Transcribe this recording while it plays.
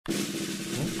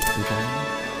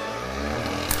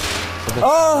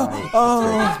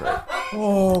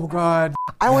Oh, God.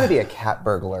 I want to be a cat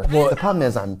burglar. Well, the problem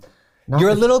is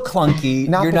you're a little clunky.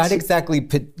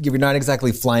 You're not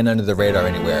exactly flying under the radar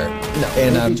anywhere. No,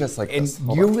 and maybe just like and this.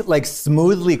 you like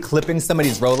smoothly clipping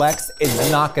somebody's Rolex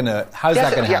is not gonna. How's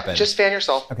that gonna happen? Just fan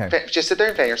yourself. Okay. Just sit there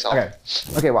and fan yourself. Okay.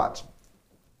 Okay, watch.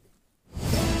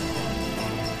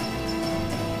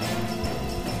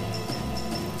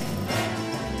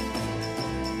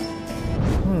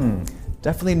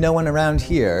 Definitely no one around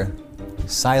here.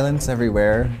 Silence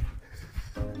everywhere.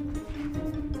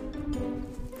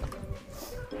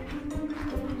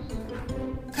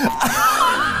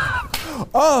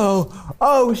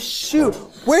 Oh, shoot.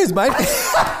 Where's my...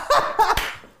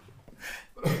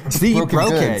 See, you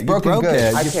broke it. You broke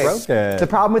it. The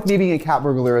problem with me being a cat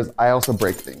burglar is I also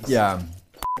break things. Yeah.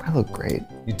 I look great.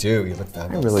 You do. You look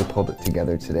fabulous. I really pulled it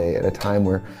together today at a time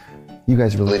where you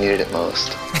guys really needed it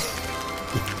most.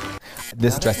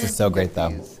 This dress is so great,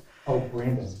 though. Oh,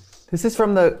 Brandon. This is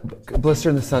from the Blister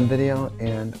in the Sun video,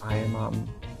 and I am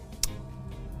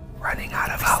running out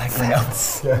of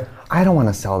outfits. Yeah. I don't want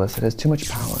to sell this. It has too much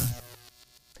power.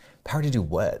 Power to do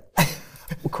what?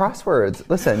 Well, crosswords.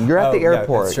 Listen, you're at the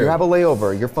airport. You have a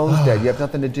layover. Your phone's dead. You have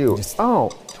nothing to do.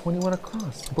 21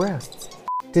 across. Breasts.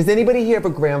 Does anybody here have a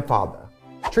grandfather?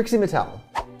 Trixie Mattel.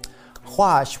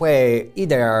 话说一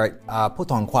点普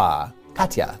通话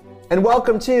Katya. And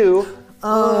welcome to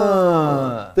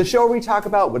the show where we talk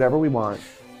about whatever we want.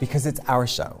 Because it's our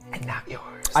show. And not yours.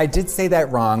 I did say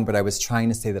that wrong, but I was trying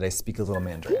to say that I speak a little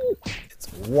Mandarin. It's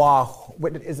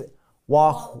what is it?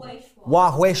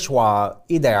 我会说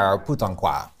一点普通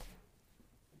话.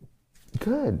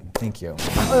 Good. Thank you.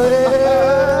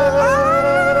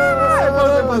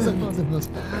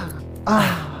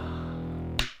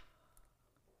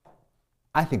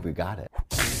 I think we got it.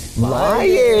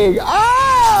 Lying!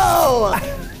 Oh!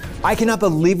 I cannot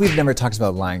believe we've never talked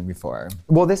about lying before.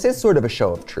 Well, this is sort of a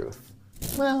show of truth.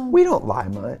 Well, we don't lie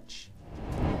much.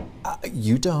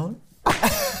 You don't?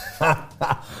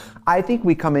 I think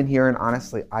we come in here and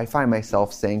honestly, I find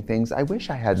myself saying things I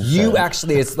wish I hadn't said. You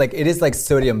actually, it is like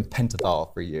sodium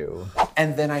pentothal for you.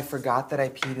 And then I forgot that I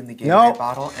peed in the Gatorade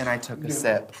bottle and I took a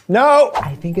sip. No!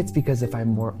 I think it's because if I'm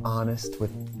more honest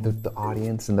with the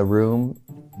audience in the room,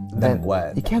 then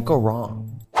what? You can't go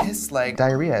wrong. It's like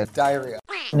diarrhea.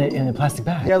 In a plastic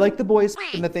bag. Yeah, like the boys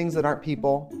and the things that aren't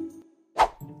people.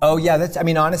 Oh yeah,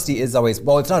 honesty is always,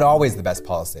 well, it's not always the best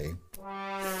policy.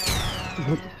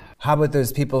 How about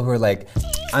those people who are like,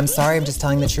 I'm sorry, I'm just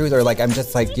telling the truth, or like, I'm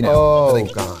just like, you know. Oh,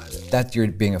 like, God. That you're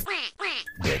being a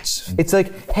bitch. It's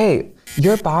like, hey,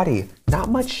 your body,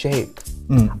 not much shape.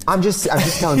 I'm just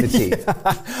telling the tea.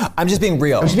 I'm just being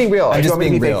real. I'm just being real. I'm just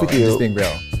being real. I'm just being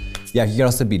real. Yeah, you can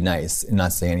also be nice and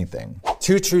not say anything.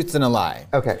 2 truths and a lie.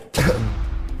 Okay.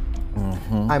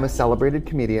 I'm a celebrated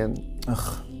comedian,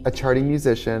 a charting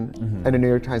musician, and a New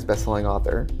York Times bestselling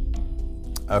author.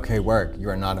 Okay, work. You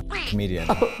are not a comedian.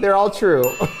 They're all true.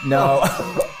 No.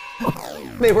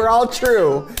 They were all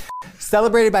true.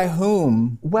 Celebrated by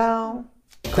whom? Well,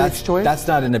 Critics' Choice. That's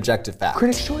not an objective fact.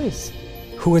 Critics' Choice.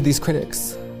 Who are these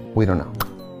critics? We don't know.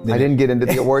 I didn't get into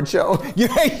the award show.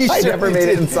 I never made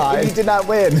it inside. You did not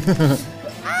win.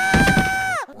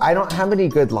 I don't have any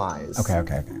good lies.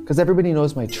 Okay. Because everybody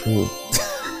knows my truth.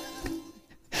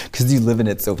 Because you live in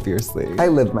it so fiercely. I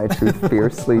live my truth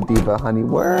fiercely, diva, honey.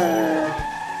 Word.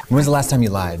 When was the last time you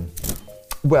lied?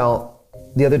 Well,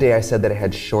 the other day I said that I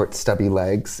had short, stubby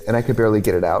legs, and I could barely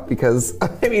get it out because,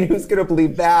 I mean, who's gonna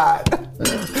believe that?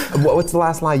 What's the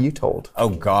last lie you told? Oh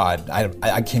God,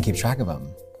 I can't keep track of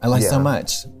them. I lie so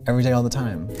much, every day, all the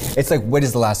time. It's like, what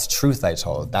is the last truth I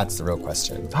told? That's the real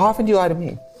question. How often do you lie to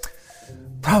me?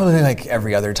 Probably like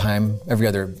every other time, every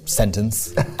other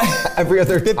sentence. Every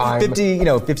other time.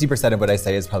 50% of what I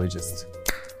say is probably just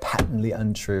patently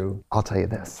untrue. I'll tell you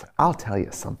this. I'll tell you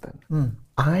something.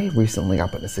 I recently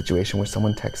got put in a situation where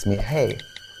someone texts me, hey,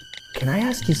 can I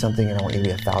ask you something and I want you to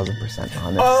be 1,000%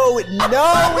 honest? Oh, no,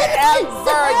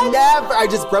 never. I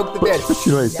just broke the bitch.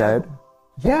 You know what I said?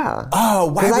 Yeah.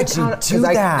 Oh, why would you do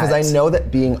that? Because I know that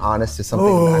being honest is something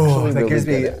I'm actually really gives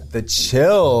me good at. the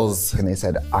chills. And they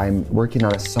said, I'm working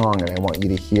on a song and I want you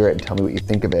to hear it and tell me what you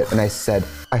think of it. And I said,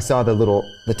 I saw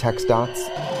the text dots.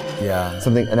 Yeah.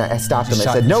 Something, and I stopped him.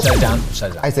 I said, nope. Shut it down.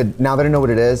 I said, now that I know what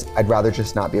it is, I'd rather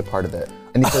just not be a part of it.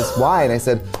 And he says, why? And I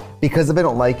said, because if I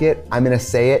don't like it, I'm gonna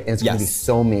say it and it's gonna be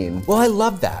so mean. Well, I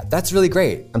love that. That's really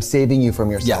great. I'm saving you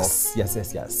from yourself.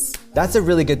 Yes. That's a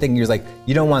really good thing. You're like,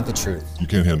 you don't want the truth. You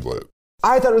can't handle it.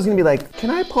 I thought it was gonna be like,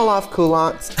 can I pull off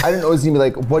culottes? I didn't know it was gonna be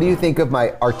like, what do you think of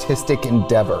my artistic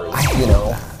endeavors, you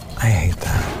know? I hate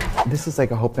that. this is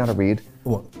like a hope not a read.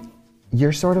 What?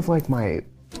 You're sort of like my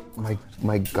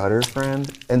gutter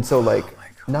friend, and so like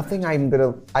nothing I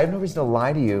have no reason to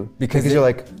lie to you because you're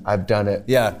like, I've done it.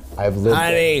 Yeah. I've lived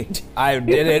it. I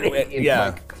did it. Yeah.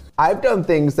 Like, I've done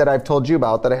things that I've told you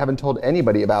about that I haven't told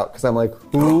anybody about because I'm like,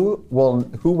 who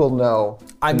will know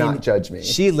and not judge me?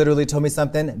 She literally told me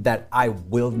something that I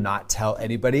will not tell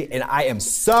anybody, and I am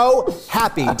so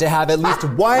happy to have at least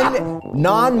one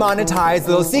non-monetized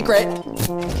little secret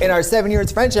in our 7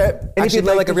 years friendship. And if you'd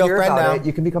like a real friend now,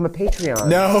 you can become a Patreon.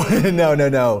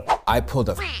 No. I pulled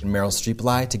a Meryl Streep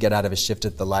lie to get out of a shift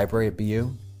at the library at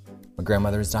BU. My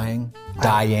grandmother was dying.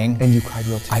 And you cried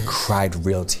real tears. I cried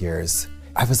real tears.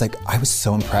 I was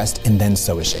so impressed and then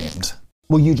so ashamed.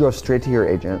 Well, you drove straight to your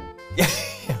agent. Yeah.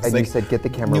 And you said, get the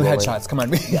camera new rolling. headshots, come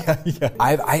on. Yeah.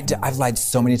 I've lied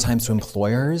so many times to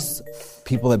employers.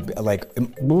 People have like,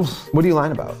 what are you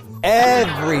lying about?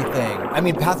 Everything. I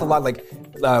mean, pathological, like,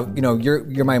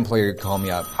 you're my employer, you call me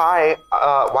up. Hi,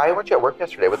 why weren't you at work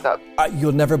yesterday? What's up?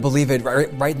 You'll never believe it.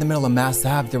 Right in the middle of Mass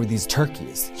Ave, there were these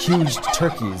turkeys, huge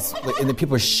turkeys, and the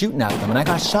people were shooting at them, and I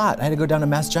got shot. I had to go down to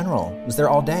Mass General. I was there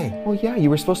all day. Well, yeah, you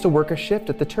were supposed to work a shift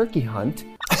at the turkey hunt,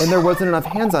 and there wasn't enough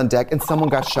hands on deck, and someone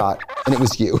got shot, and it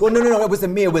was you. Well, no, it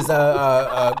wasn't me. It was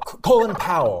Colin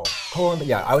Powell.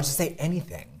 I would just say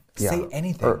anything. Yeah. Say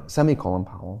anything. Or semicolon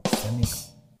Powell.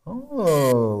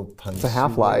 Oh, it's a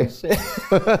half lie.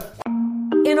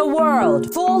 In a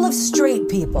world full of straight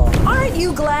people, aren't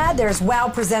you glad there's WOW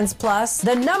Presents Plus,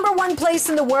 the #1 place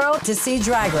in the world to see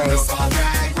Drag Race?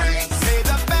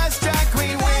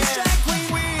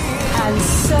 And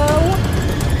so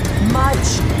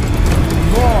much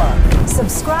more.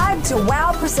 Subscribe to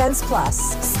WOW Presents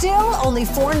Plus. Still only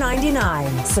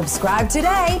 $4.99. Subscribe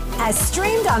today as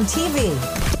streamed on TV.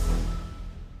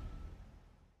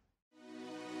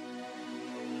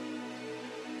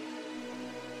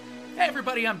 Hey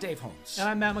everybody, I'm Dave Holmes. And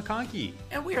I'm Matt McConkey.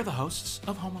 And we are the hosts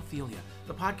of Homophilia,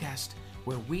 the podcast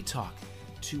where we talk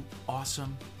to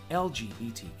awesome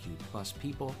LGBTQ plus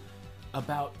people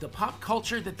about the pop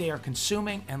culture that they are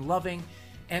consuming and loving,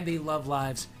 and the love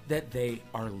lives that they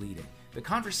are leading. The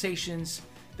conversations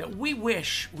that we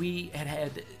wish we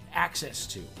had access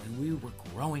to when we were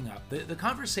growing up. The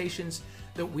conversations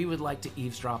that we would like to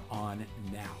eavesdrop on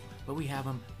now. But we have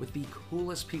them with the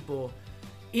coolest people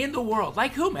in the world.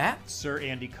 Like who, Matt? Sir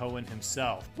Andy Cohen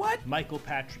himself. What? Michael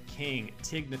Patrick King,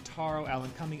 Tig Notaro, Alan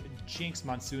Cumming, Jinx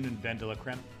Monsoon, and Ben de la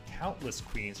Creme. Countless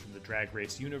queens from the Drag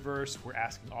Race universe. We're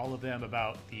asking all of them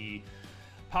about the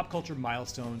pop culture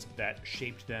milestones that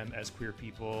shaped them as queer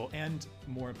people, and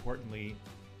more importantly,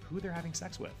 who they're having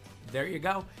sex with. There you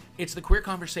go. It's the queer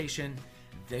conversation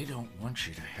they don't want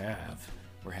you to have.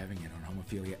 We're having it on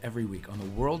Homophilia every week on the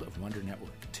World of Wonder Network.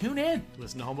 Tune in.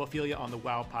 Listen to Homophilia on the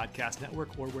WOW Podcast Network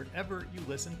or wherever you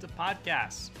listen to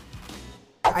podcasts.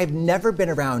 I've never been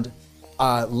around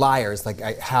liars like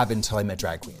I have until I met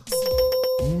drag queens.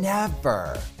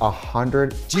 Never.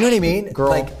 100. Do you know what I mean? Girl,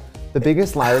 like, the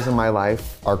biggest liars in my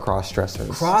life are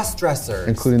cross-dressers. Cross-dressers.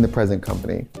 Including the present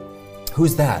company.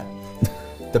 Who's that?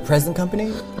 The present company?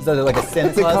 Is that like a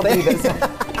Santa Claus thing?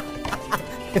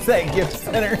 It's that gift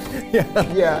center.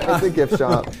 Yeah, it's a gift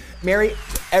shop. Mary,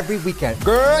 every weekend.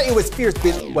 Girl, it was fierce,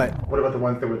 bitch. What about the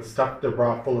ones that would stuff their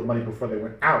bra full of money before they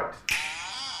went out?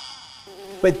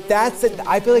 But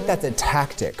I feel like that's a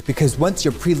tactic, because once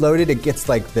you're preloaded, it gets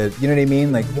like you know what I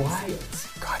mean? Like, what?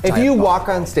 God, if you walk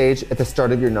on stage at the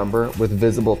start of your number with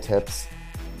visible tips,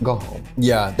 go home.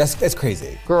 Yeah, that's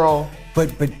crazy. Girl.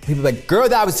 But people are like, girl,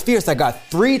 that was fierce. I got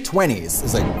 3 20s.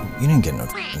 It's like, you didn't get no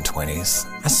 20s.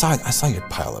 I saw your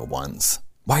pile of ones.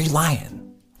 Why are you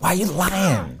lying? I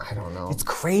don't know. It's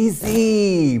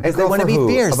crazy. Because they want to be who?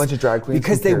 fierce. A bunch of drag queens?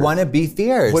 Because they want to be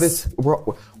fierce.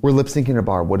 We're lip syncing in a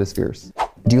bar. What is fierce?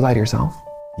 Do you lie to yourself?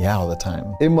 Yeah, all the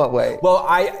time. In what way? Well,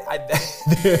 I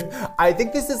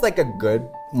think this is like a good,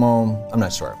 well, I'm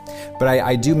not sure. But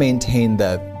I do maintain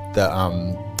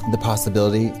the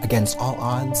possibility against all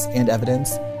odds and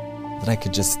evidence that I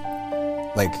could just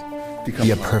like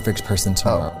be a perfect person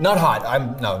tomorrow. Not hot.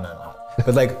 Not hot.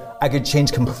 But like I could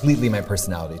change completely my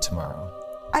personality tomorrow.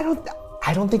 I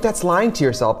don't think that's lying to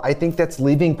yourself. I think that's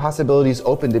leaving possibilities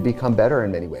open to become better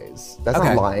in many ways. That's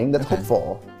not lying, that's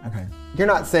hopeful. Okay. You're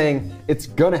not saying it's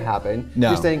gonna happen.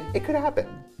 No. You're saying it could happen.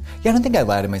 Yeah, I don't think I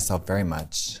lie to myself very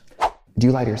much. Do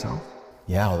you lie to yourself?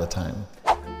 Yeah, all the time.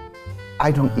 I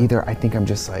don't either. I think I'm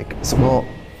just like,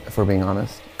 if we're being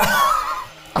honest,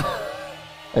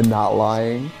 and not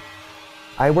lying.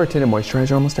 I wear tinted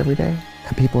moisturizer almost every day,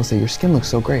 and people say, your skin looks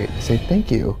so great. I say,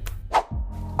 thank you.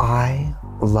 I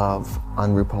love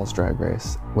on RuPaul's Drag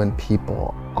Race when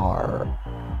people are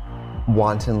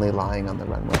wantonly lying on the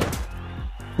runway.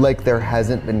 Like there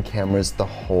hasn't been cameras the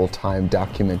whole time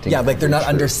documenting. Yeah, like they're not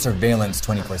under surveillance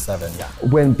 24/7. Yeah.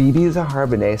 When Bibi Zahara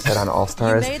Benet said on All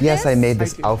Stars, yes, I made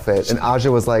this outfit, and Aja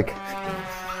was like,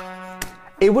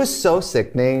 it was so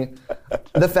sickening.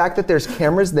 The fact that there's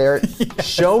cameras there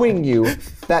showing you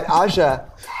that Aja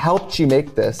helped you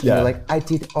make this. And you're like, I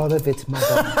did all of it,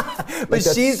 mother. But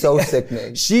she's so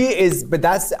sickening. She is, but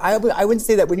that's, I wouldn't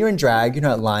say that when you're in drag, you're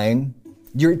not lying.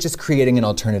 You're just creating an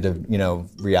alternative,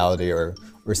 reality or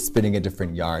spinning a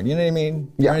different yarn. You know what I mean?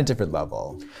 You're on a different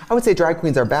level. I would say drag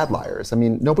queens are bad liars. I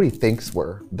mean, nobody thinks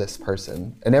we're this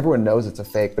person. And everyone knows it's a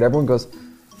fake, but everyone goes,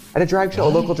 at a drag show, a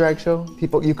local drag show,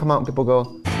 you come out and people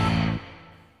go,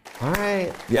 all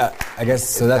right. Yeah, I guess,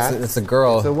 so that's a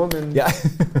girl. It's a woman. Yeah.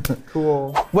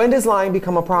 Cool. When does lying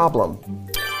become a problem?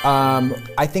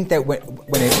 I think that when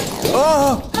it,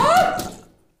 oh!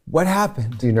 What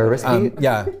happened? Are you nervous, Pete?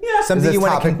 Yeah. Something you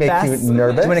want to confess? Make you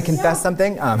nervous? Do you want to confess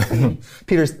something?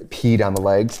 Peter's peed on the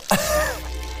legs.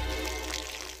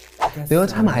 The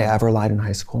only time I ever lied in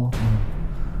high school,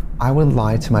 I would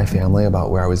lie to my family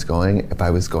about where I was going if I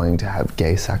was going to have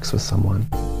gay sex with someone.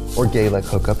 Or gay, like,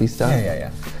 hookup-y stuff. Yeah.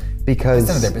 Because it's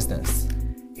none of their business.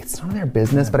 It's none of their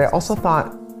business, but I also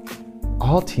thought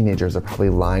all teenagers are probably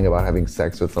lying about having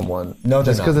sex with someone. No,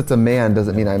 just because it's a man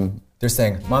doesn't mean I'm... They're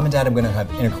saying, Mom and Dad, I'm gonna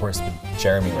have intercourse with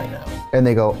Jeremy right now. And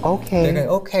they go, okay. They go,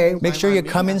 okay, make sure you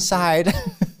come inside.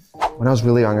 When I was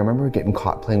really young, I remember getting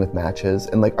caught playing with matches,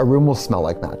 and like a room will smell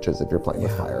like matches if you're playing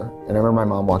with fire. And I remember my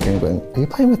mom walking in and going, are you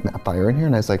playing with fire in here?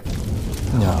 And I was like,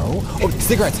 no. Oh,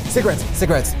 cigarettes.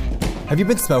 Have you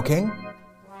been smoking?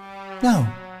 No.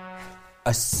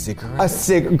 A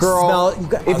cigarette? Girl,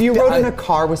 if you rode in a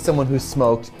car with someone who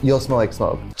smoked, you'll smell like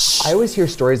smoke. I always hear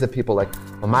stories of people like,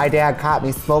 when my dad caught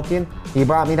me smoking, he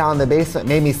brought me down in the basement,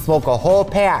 made me smoke a whole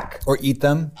pack. Or eat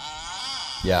them?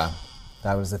 Yeah,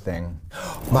 that was the thing.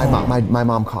 My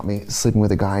mom caught me sleeping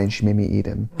with a guy and she made me eat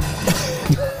him.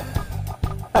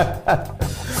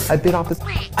 I bit off this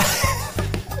big...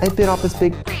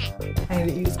 I had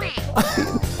to eat his...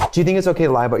 Do you think it's okay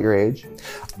to lie about your age?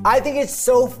 I think it's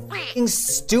so fucking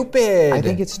stupid. I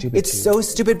think it's stupid It's so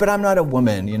stupid, but I'm not a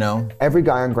woman, Every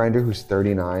guy on Grindr who's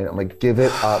 39, I'm like, give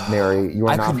it up, Mary. You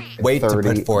are not 30. I could wait to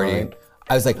put 40.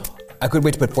 I was like, I could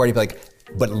wait to put 40, but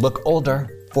look older.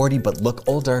 40, but look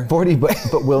older. 40,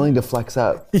 but willing to flex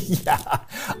up. Yeah.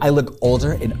 I look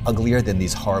older and uglier than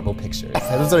these horrible pictures.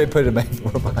 That's what I put in my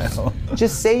profile.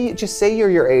 Just say you're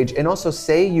your age, and also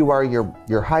say you are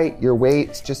your height, your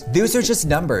weight. Those are just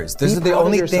numbers. Those are the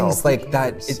only things like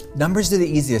that. Numbers are the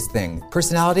easiest thing.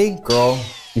 Personality, girl,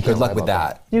 good luck with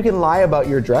that. You can lie about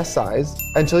your dress size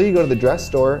until you go to the dress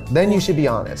store. Then you should be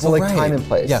honest. Well, time and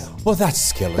place. Yeah. Well, that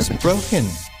scale is broken,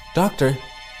 doctor.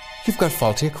 You've got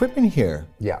faulty equipment here.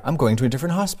 Yeah. I'm going to a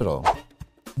different hospital.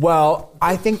 Well,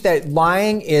 I think that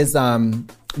lying is, to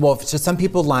some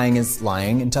people lying is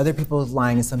lying, and to other people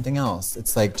lying is something else.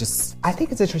 It's like just... I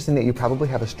think it's interesting that you probably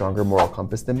have a stronger moral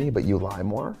compass than me, but you lie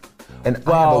more. And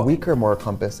I have a weaker moral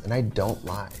compass, and I don't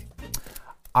lie.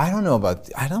 I don't know about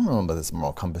this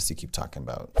moral compass you keep talking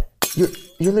about.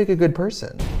 You're like a good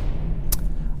person.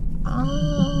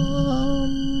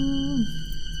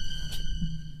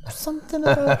 Something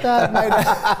about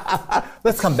that.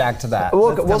 Let's come back to that.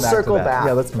 We'll circle back.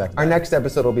 Yeah, let's come back. Our next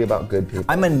episode will be about good people.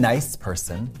 I'm a nice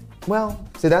person. Well,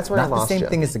 see, that's where I lost you. Not the same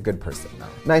thing as a good person, no.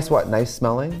 Nice what? Nice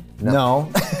smelling?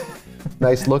 No.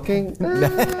 Nice looking?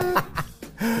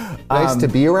 Nice to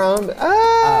be around?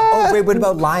 Wait, what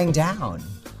about lying down?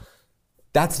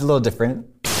 That's a little different.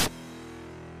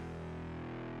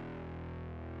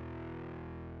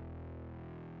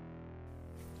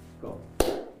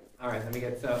 All right, let me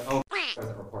get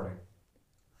wasn't recording.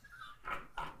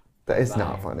 That is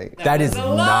not funny. That is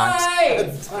not.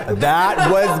 That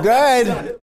was good.